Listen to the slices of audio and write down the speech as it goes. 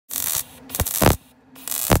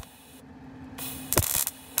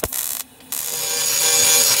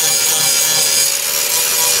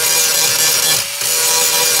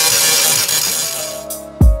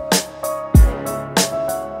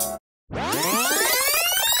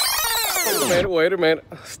wait a minute.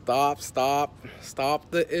 Stop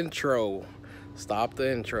the intro. Stop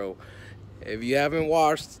the intro. If you haven't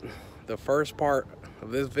watched the first part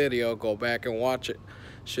of this video, go back and watch it.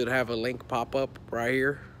 Should have a link pop up right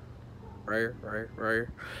here. Right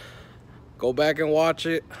here. Go back and watch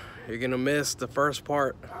it. You're gonna miss the first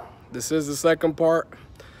part. This is the second part.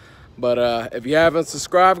 But if you haven't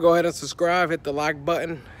subscribed, go ahead and subscribe. Hit the like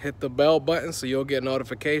button, hit the bell button so you'll get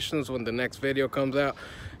notifications when the next video comes out.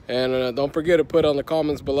 And don't forget to put on the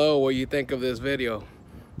comments below what you think of this video.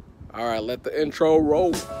 All right, let the intro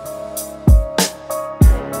roll.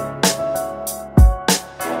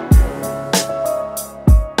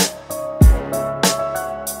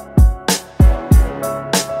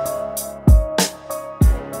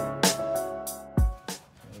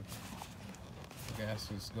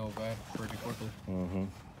 Gases go bad pretty quickly.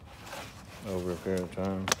 Over a period of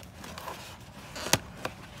time.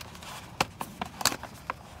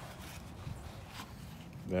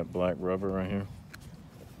 That black rubber right here.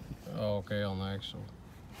 Oh, okay, on the actual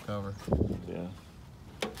cover. Yeah.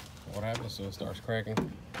 What happens to it? Starts cracking?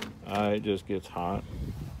 It just gets hot.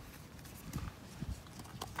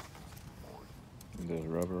 There's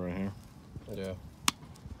rubber right here. Yeah.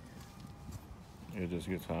 It just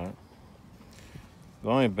gets hot. The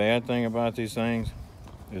only bad thing about these things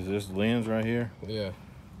is this lens right here. Yeah.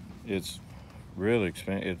 It's really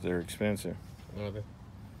expensive. They're expensive. Okay.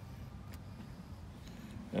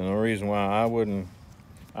 And the reason why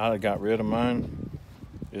I got rid of mine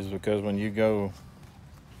is because when you go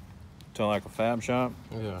to like a fab shop,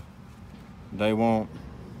 Yeah. they won't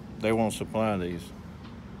supply these.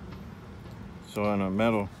 So in a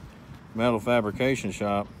metal fabrication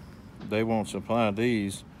shop, they won't supply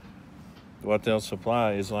these. What they'll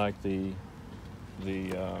supply is like the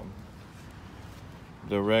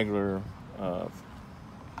regular,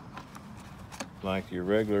 like your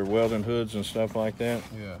regular welding hoods and stuff like that.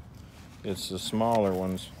 Yeah. It's the smaller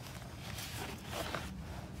ones,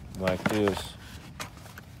 like this,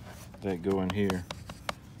 that go in here.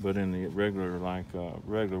 But in the regular,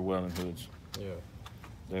 regular welding hoods, Yeah.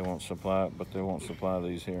 they won't supply it, but they won't supply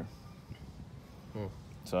these here.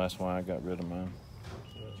 So that's why I got rid of mine.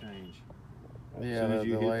 Change. Yeah. As soon as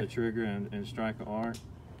you hit the trigger and strike an arc,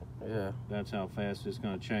 yeah, that's how fast it's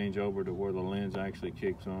going to change over to where the lens actually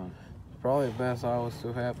kicks on. It's probably best always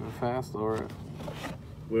to happen fast, or.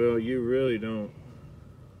 Well, you really don't.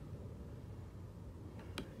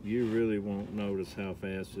 You really won't notice how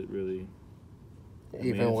fast it really.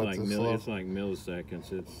 Even it's with like the slow. It's like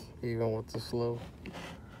milliseconds. It's even with the slow.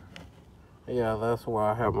 Yeah, that's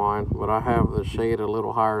why I have mine, but I have the shade a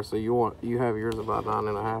little higher. So you have yours about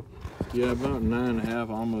 9.5. Yeah, about 9.5,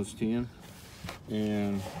 almost 10,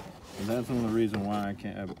 and that's one of the reasons why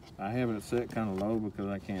I have it set kind of low, because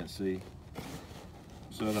I can't see.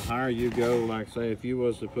 So the higher you go, like say if you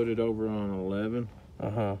was to put it over on 11,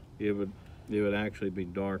 it would actually be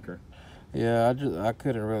darker. Yeah, I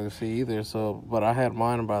couldn't really see either. So, but I had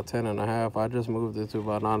mine about 10.5. I just moved it to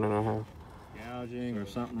about 9.5. Gouging or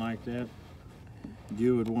something like that,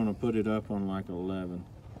 you would want to put it up on like 11.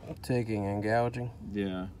 Taking and gouging.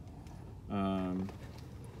 Yeah.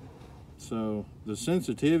 So the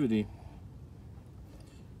sensitivity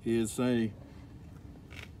is, say,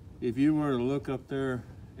 if you were to look up there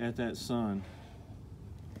at that sun,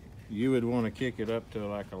 you would want to kick it up to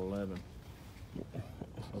like 11.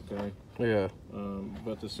 Okay. Yeah.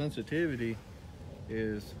 But the sensitivity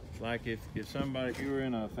is like if you were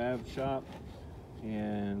in a fab shop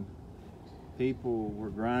and people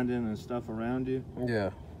were grinding and stuff around you.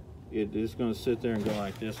 Yeah. It's going to sit there and go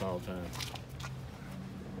like this all the time.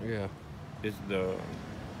 Yeah. It's the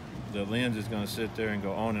lens is going to sit there and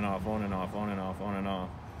go on and off, on and off, on and off, on and off.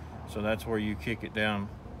 So that's where you kick it down.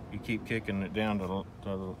 You keep kicking it down to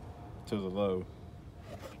the low.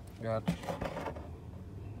 Gotcha.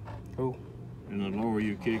 Cool. And the lower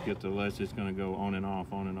you kick it, the less it's going to go on and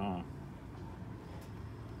off, on and off.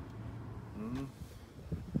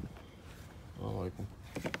 I like them.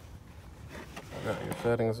 Got your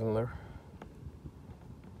settings in there.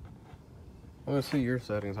 Let me see your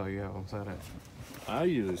settings, how you have them set at. I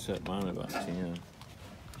usually set mine about 10.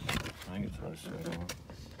 I think it's what I set on.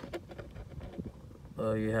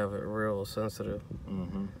 Oh, you have it real sensitive.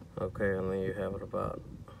 Okay, and then you have it about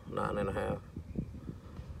 9.5.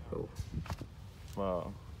 Cool.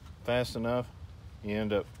 Wow. Fast enough, you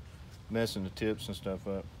end up messing the tips and stuff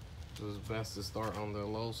up. So it's best to start on the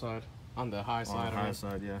low side, on the high side. On the high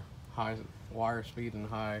side, yeah. High wire speed and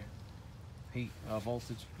high heat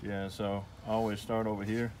voltage. Yeah, so I always start over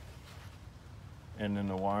here, and then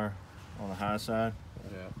the wire on the high side.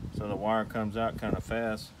 Yeah. So the wire comes out kind of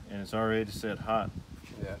fast, and it's already set hot.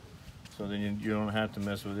 Yeah. So then you don't have to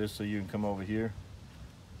mess with this, so you can come over here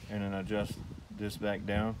and then adjust this back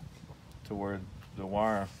down to where the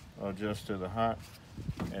wire adjusts to the height.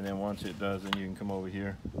 And then once it does, then you can come over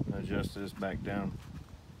here and adjust this back down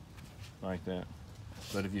like that.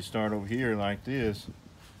 But if you start over here like this,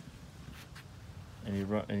 and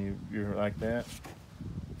you're like that,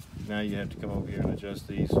 now you have to come over here and adjust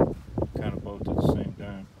these kind of both at the same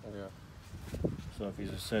time. Yeah. So if you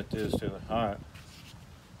just set this to the height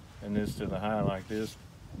and this to the high like this,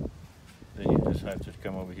 then you just have to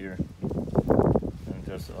come over here and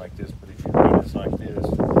adjust it like this. But if you run this like this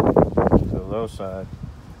to the low side,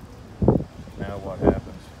 now what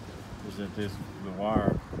happens is that the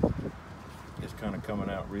wire is kind of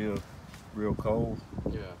coming out real cold.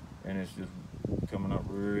 Yeah. And it's just coming up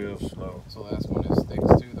real slow. So that's when it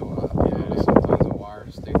sticks too, though. Yeah. Sometimes the wire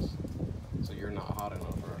sticks, so you're not hot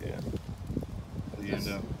enough, right? Yeah.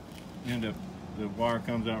 You end up, the wire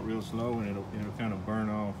comes out real slow, and it'll kind of burn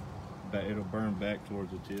off. It'll burn back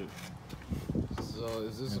towards the tip. So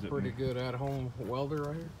is this a pretty good at-home welder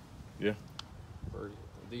right here? Yeah. Or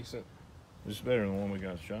decent? It's better than the one we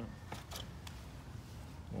got at the shop.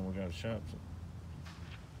 The one we got at the shop's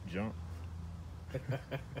junk.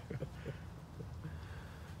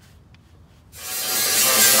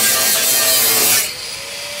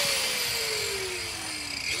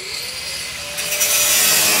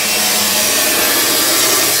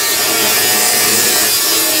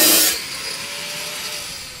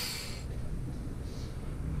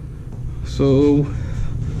 So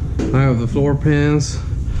I have the floor pans.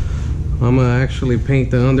 I'm gonna actually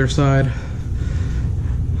paint the underside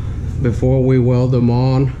before we weld them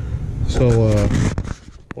on. So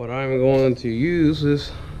what I'm going to use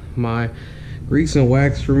is my grease and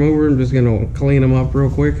wax remover. I'm just gonna clean them up real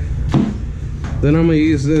quick. Then I'm gonna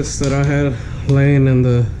use this that I had laying in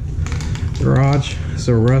the garage. It's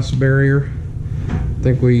a rust barrier. I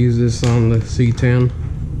think we used this on the C10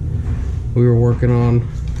 we were working on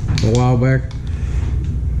a while back.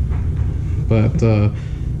 But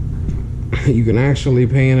you can actually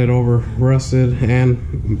paint it over rusted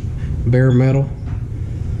and bare metal.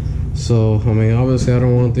 So I mean, obviously I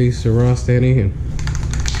don't want these to rust any, and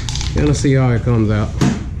gonna see how it comes out.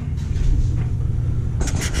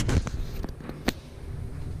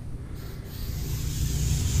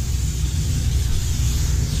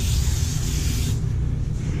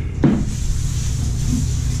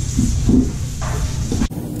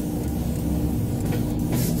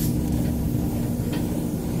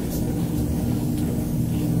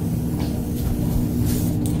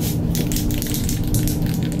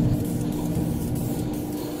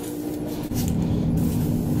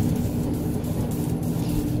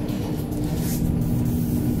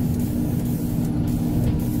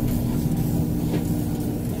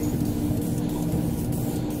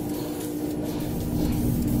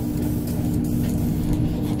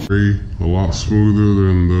 A lot smoother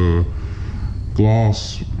than the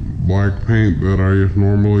gloss black paint that I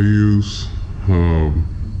normally use, and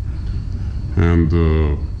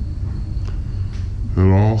it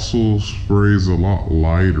also sprays a lot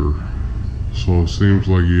lighter, so it seems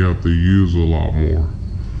like you have to use a lot more,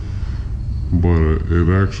 but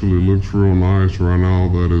it actually looks real nice right now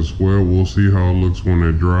that it's wet. We'll see how it looks when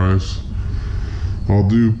it dries. I'll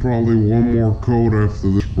do probably one more coat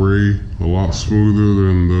after the spray. A lot smoother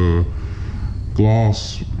than the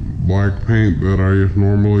gloss black paint that I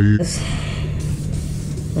normally use.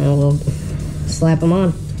 And we'll slap them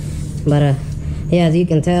on. But yeah, as you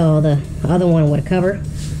can tell, the other one would cover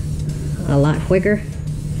a lot quicker,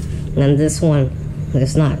 and this one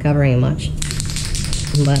is not covering much.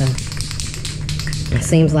 But it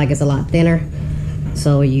seems like it's a lot thinner,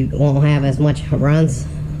 so you won't have as much runs.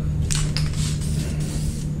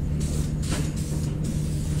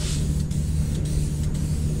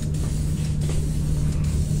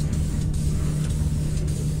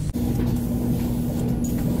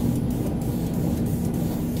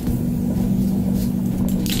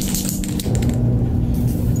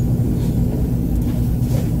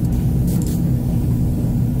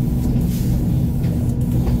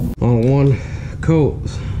 On one coat,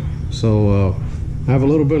 so I have a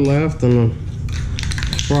little bit left, and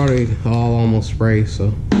probably all almost spray.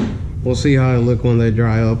 So we'll see how they look when they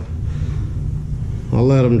dry up. I'll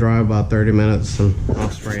let them dry about 30 minutes, and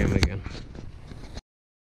I'll spray them again.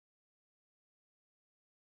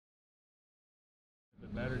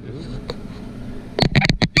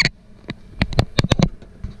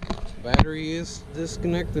 Battery is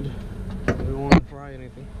disconnected. I don't want to fry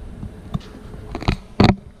anything.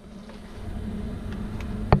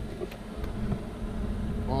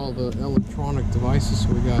 All the electronic devices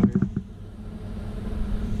we got here.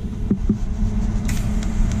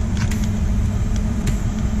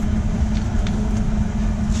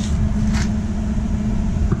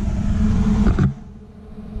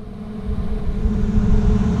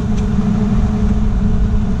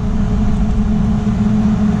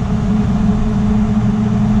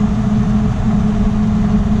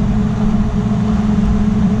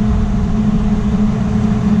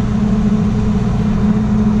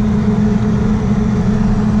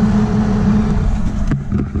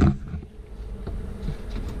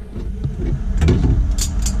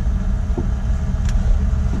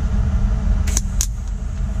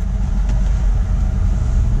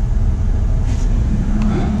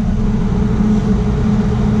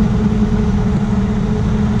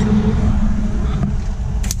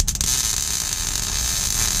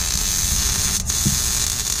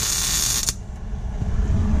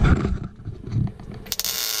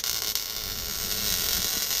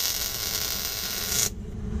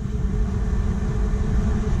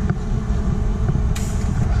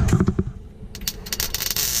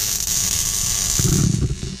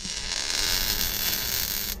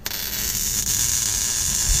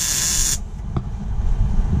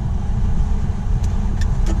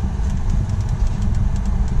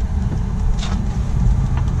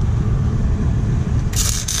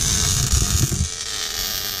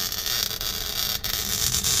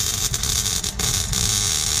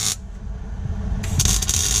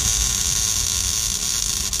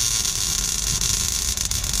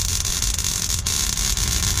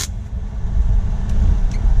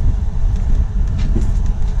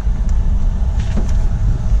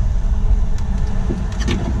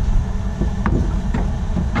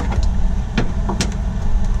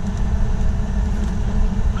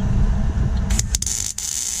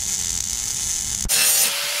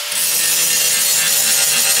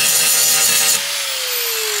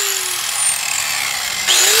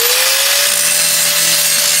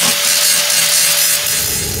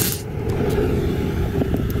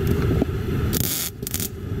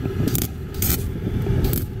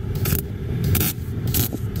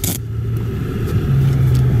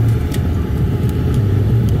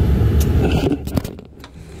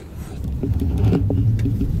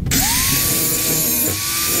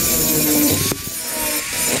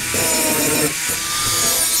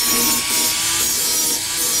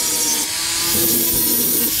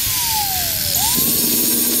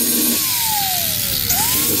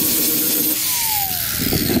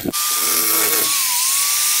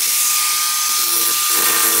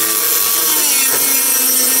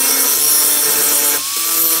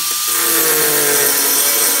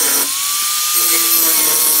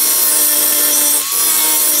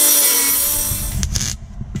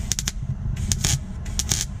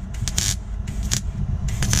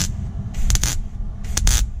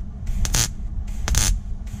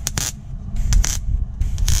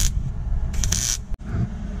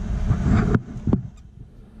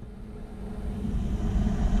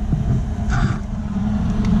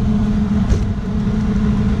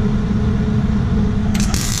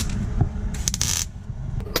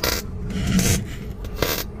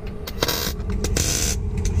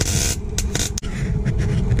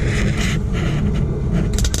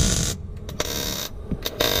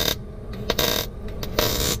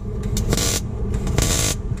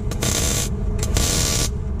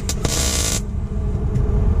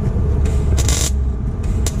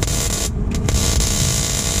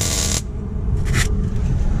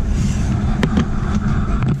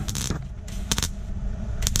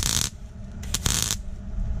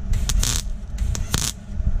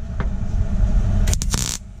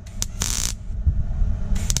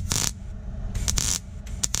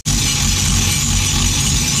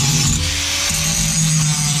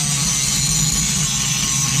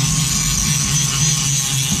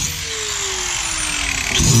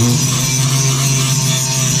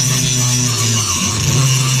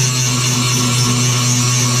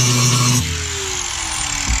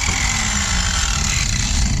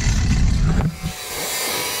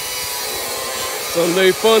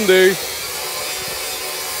 Sunday fun day.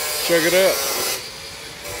 Check it out.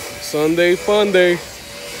 Sunday fun day.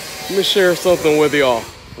 Let me share something with y'all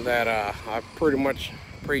that I pretty much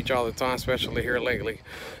preach all the time, especially here lately,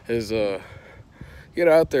 is get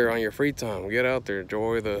out there on your free time. Get out there,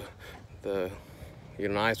 enjoy the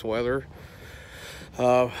nice weather.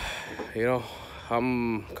 You know,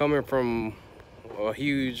 I'm coming from a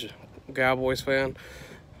huge Cowboys fan.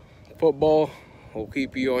 Football will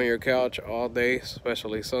keep you on your couch all day,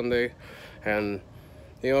 especially Sunday. And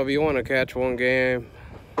you know, if you want to catch one game,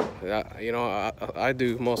 you know, I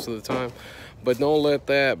do most of the time, but don't let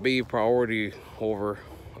that be priority over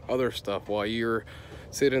other stuff. While you're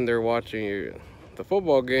sitting there watching the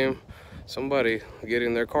football game, somebody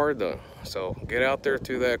getting their car done. So get out there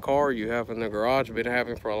to that car you have in the garage, been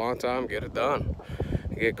having for a long time, get it done,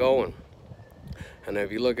 get going. And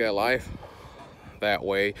if you look at life that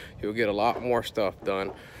way, you'll get a lot more stuff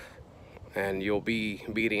done, and you'll be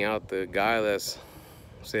beating out the guy that's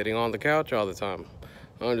sitting on the couch all the time.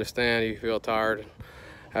 I understand you feel tired,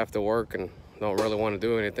 have to work, and don't really want to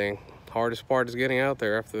do anything. Hardest part is getting out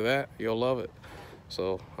there. After that, you'll love it.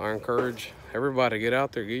 So I encourage everybody to get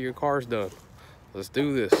out there, get your cars done. Let's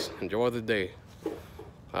do this. Enjoy the day. All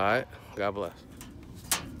right. God bless.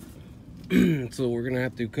 So we're gonna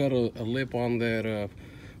have to cut a lip on that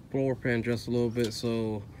floor pan just a little bit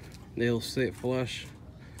so they'll sit flush.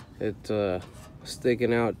 It's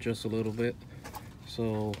sticking out just a little bit.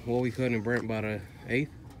 So what we cutting, Brent, about an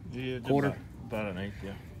eighth? Yeah, quarter? About an eighth,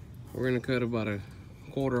 yeah. We're gonna cut about a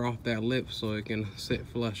quarter off that lip so it can sit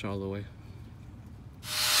flush all the way.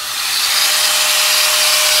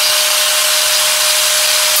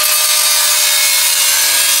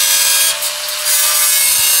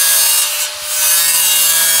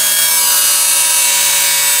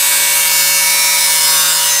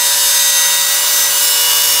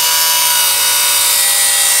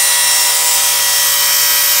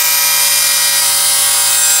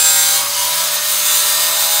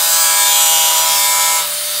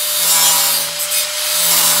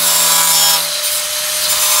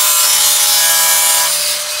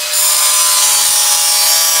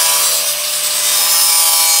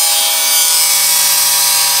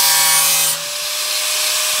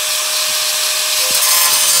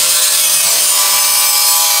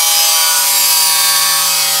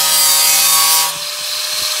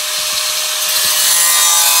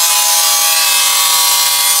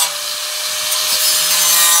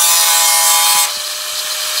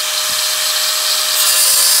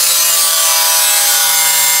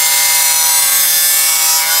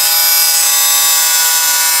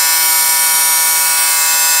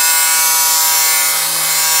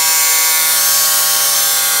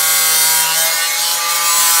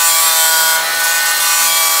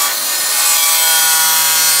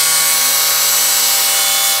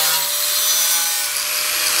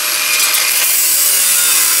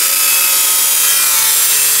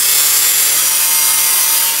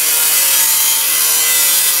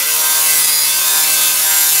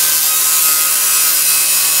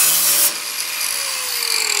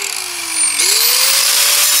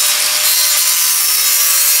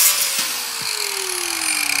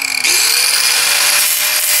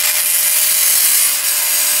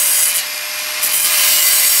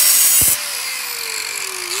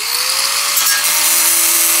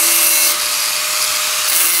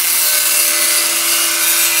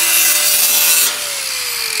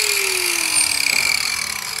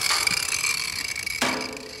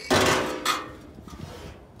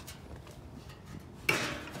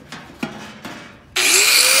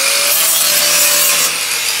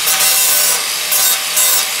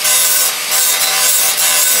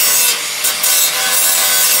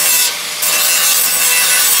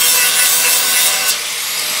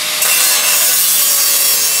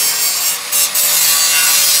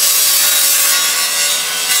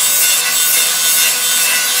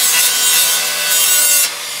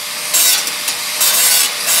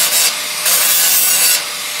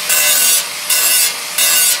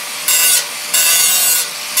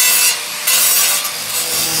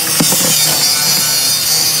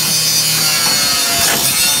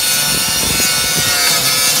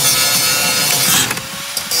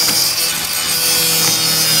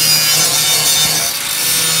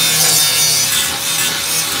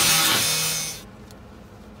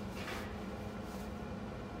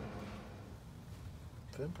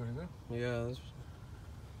 Fit pretty good. Yeah, that's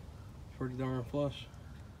pretty darn flush.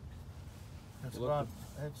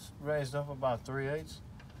 It's raised up about 3/8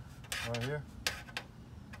 right here.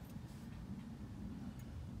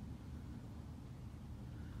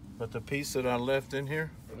 But the piece that I left in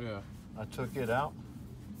here, Yeah. I took it out.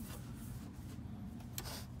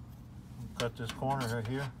 cut this corner right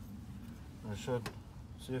here. And it should,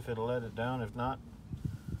 see if it'll let it down. If not,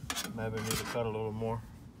 maybe I need to cut a little more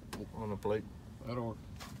on the plate. That'll work.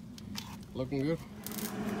 Looking good.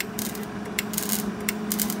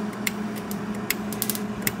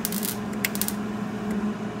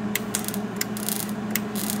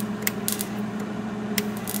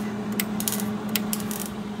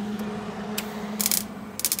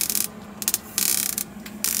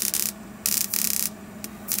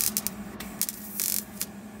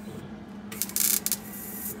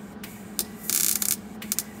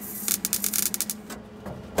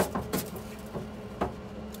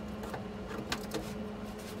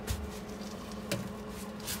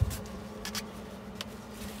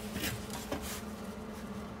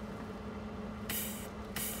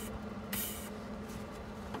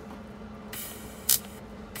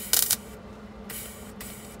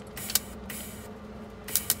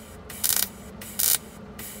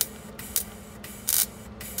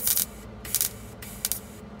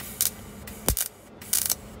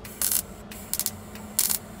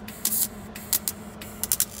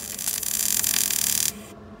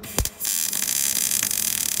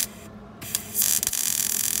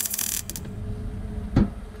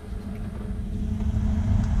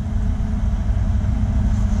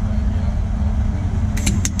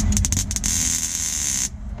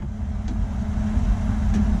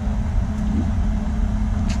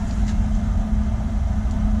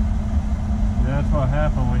 That's what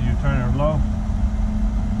happens when you turn it low.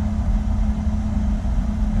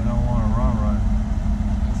 You don't want to run right.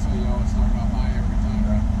 That's why you always start off high every time.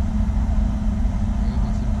 Right. Yeah,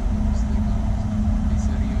 that's a mistake. He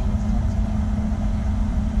said he always starts it off high.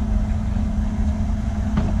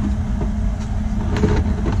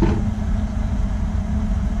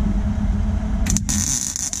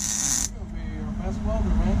 You'll be your best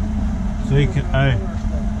welder, man. See,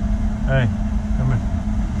 hey, come here.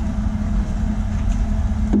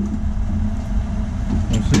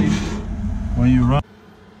 See, when you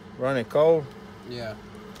run it cold, Yeah,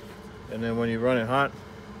 and then when you run it hot,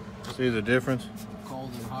 see the difference?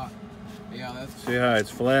 cold and hot. Yeah, that's See how it's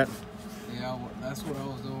flat? yeah. That's what I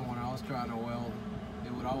was doing when I was trying to weld.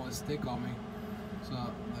 It would always stick on me, so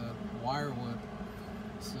the wire would.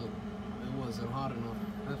 So it wasn't hot enough.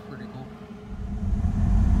 That's pretty cool.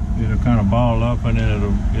 It'll kind of ball up, and then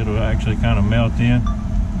it'll actually kind of melt in.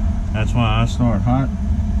 That's why I start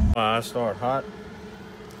hot.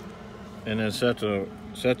 And then set the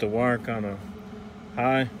wire kind of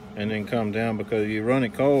high, and then come down, because if you run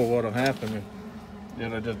it cold, what'll happen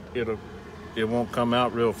is it won't come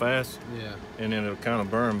out real fast. Yeah. And then it'll kind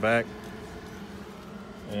of burn back,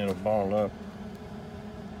 and it'll ball up.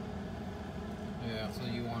 Yeah, so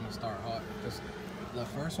you want to start hot, because the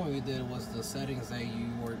first one you did was the settings that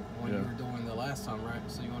you were when you were doing the last time, right?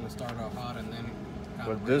 So you want to start off hot and then kind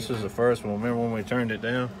But this is the first one. Remember when we turned it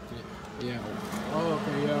down? Yeah. Oh,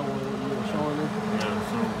 okay. Yeah. Well, you were showing me. Yeah.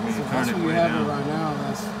 So when So you turn that's it what you way have down, it right now.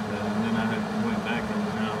 That's and then I went back and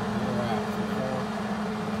down.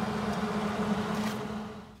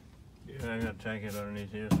 Yeah, I gotta take it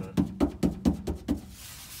underneath here. So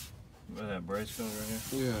where that brace goes right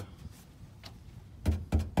here. Yeah.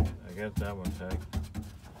 I got that one tagged.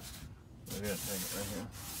 I gotta take it right here.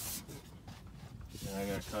 And I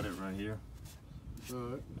gotta cut it right here.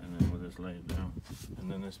 Alright. And then we'll just lay it down.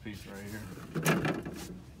 And then this piece right here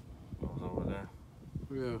goes over there.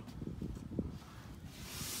 Yeah.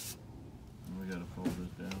 And we gotta fold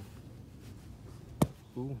this down.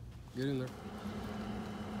 Cool. Get in there.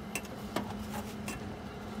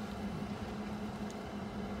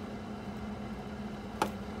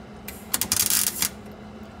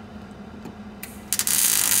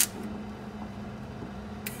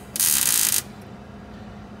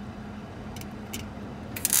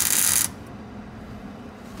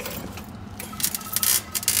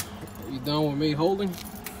 You done with me holding?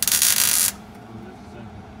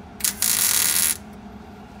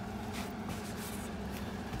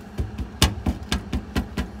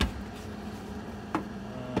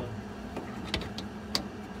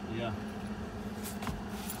 Yeah.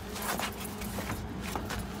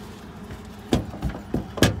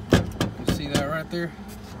 You see that right there?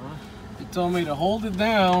 He told me to hold it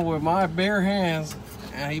down with my bare hands,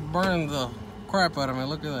 and he burned the crap out of me.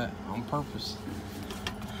 Look at that, on purpose.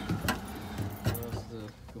 That's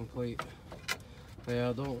the complete.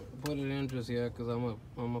 Yeah, don't put it in just yet, cause I'm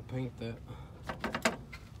gonna paint that.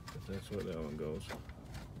 That's where that one goes.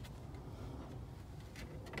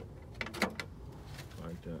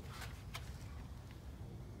 Like that.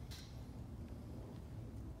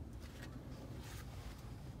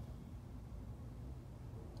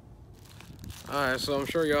 Alright, so I'm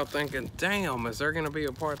sure y'all thinking, damn, is there gonna be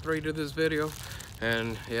a part 3 to this video?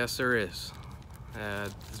 And yes, there is.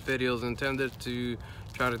 This video is intended to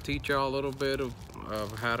try to teach y'all a little bit of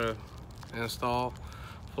how to install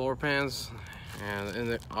floor pans,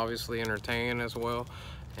 and obviously entertain as well.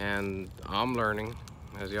 And I'm learning,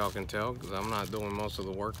 as y'all can tell, because I'm not doing most of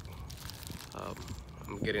the work.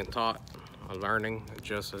 I'm getting taught, learning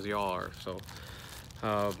just as y'all are. So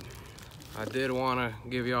I did want to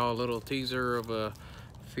give y'all a little teaser of a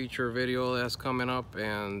feature video that's coming up,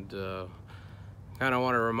 and kind of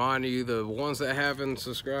want to remind you, the ones that haven't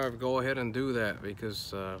subscribed, go ahead and do that,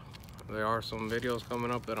 because there are some videos coming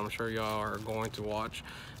up that I'm sure y'all are going to watch,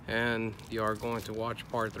 and you are going to watch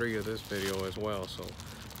part 3 of this video as well. So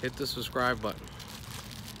hit the subscribe button.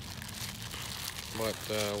 But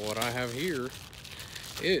what I have here,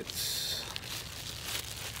 it's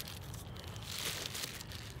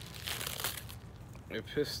a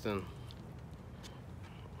piston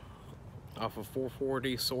off of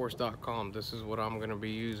 440source.com. This is what I'm going to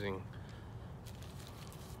be using.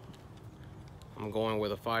 I'm going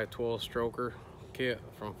with a 512 stroker kit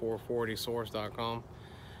from 440source.com,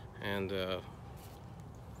 and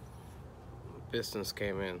pistons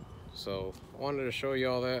came in, so I wanted to show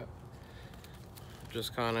y'all that,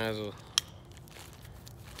 just kind of as a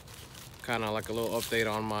like a little update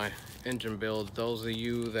on my engine build. Those of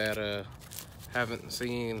you that haven't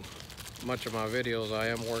seen much of my videos, I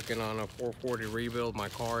am working on a 440 rebuild. My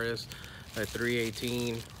car is a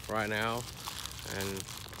 318 right now, and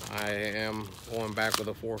I am going back with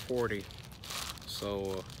a 440,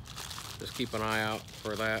 so just keep an eye out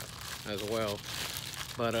for that as well.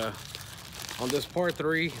 But on this part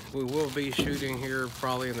 3, we will be shooting here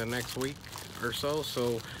probably in the next week or so.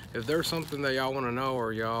 So if there's something that y'all want to know,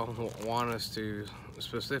 or y'all want us to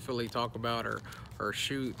specifically talk about or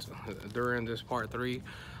shoot during this part 3,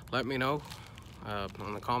 let me know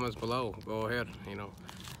in the comments below. Go ahead, you know,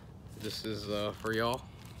 this is for y'all.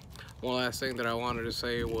 One last thing that I wanted to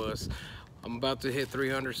say was, I'm about to hit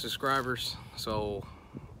 300 subscribers, so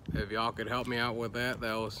if y'all could help me out with that,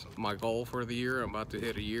 that was my goal for the year. I'm about to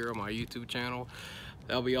hit a year on my YouTube channel.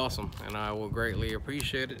 That'll be awesome, and I will greatly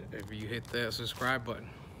appreciate it if you hit that subscribe button.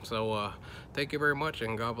 So thank you very much,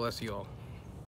 and God bless you all.